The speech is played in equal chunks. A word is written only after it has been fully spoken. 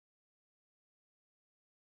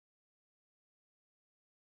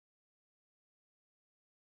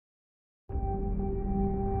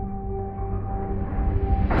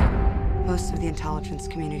most of the intelligence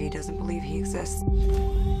community doesn't believe he exists. The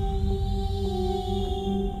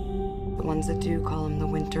ones that do call him the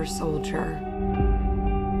Winter Soldier.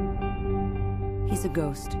 He's a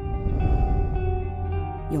ghost.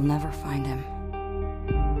 You'll never find him.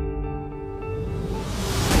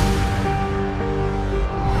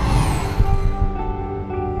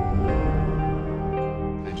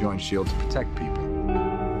 I joined S.H.I.E.L.D. to protect people.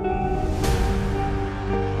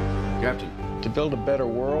 Captain, to build a better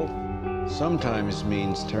world, sometimes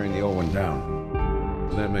means tearing the old one down.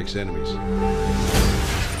 And that makes enemies.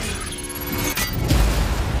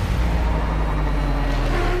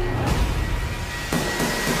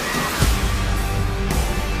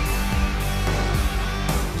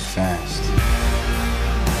 He's fast.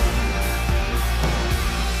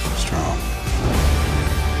 Strong.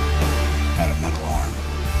 Had a metal arm.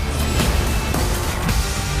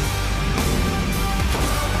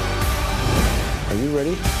 Are you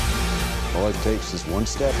ready? All it takes is one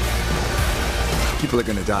step. People are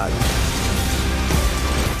gonna die.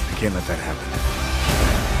 I can't let that happen.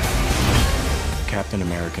 Captain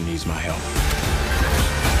America needs my help.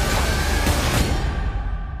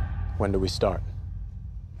 When do we start?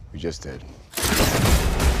 We just did.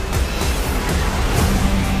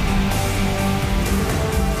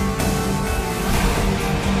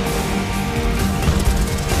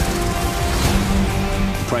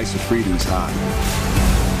 The price of freedom is high.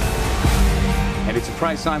 And it's a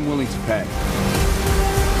price I'm willing to pay.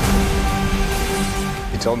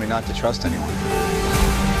 You told me not to trust anyone.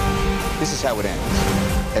 This is how it ends.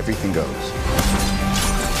 Everything goes.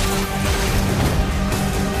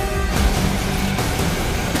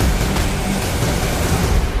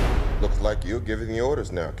 Looks like you're giving the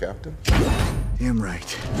orders now, Captain. Damn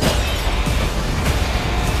right.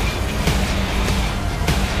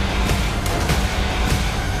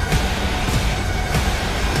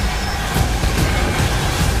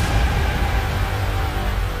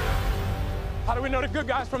 How do we know the good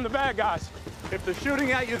guys from the bad guys? If they're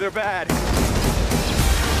shooting at you, they're bad.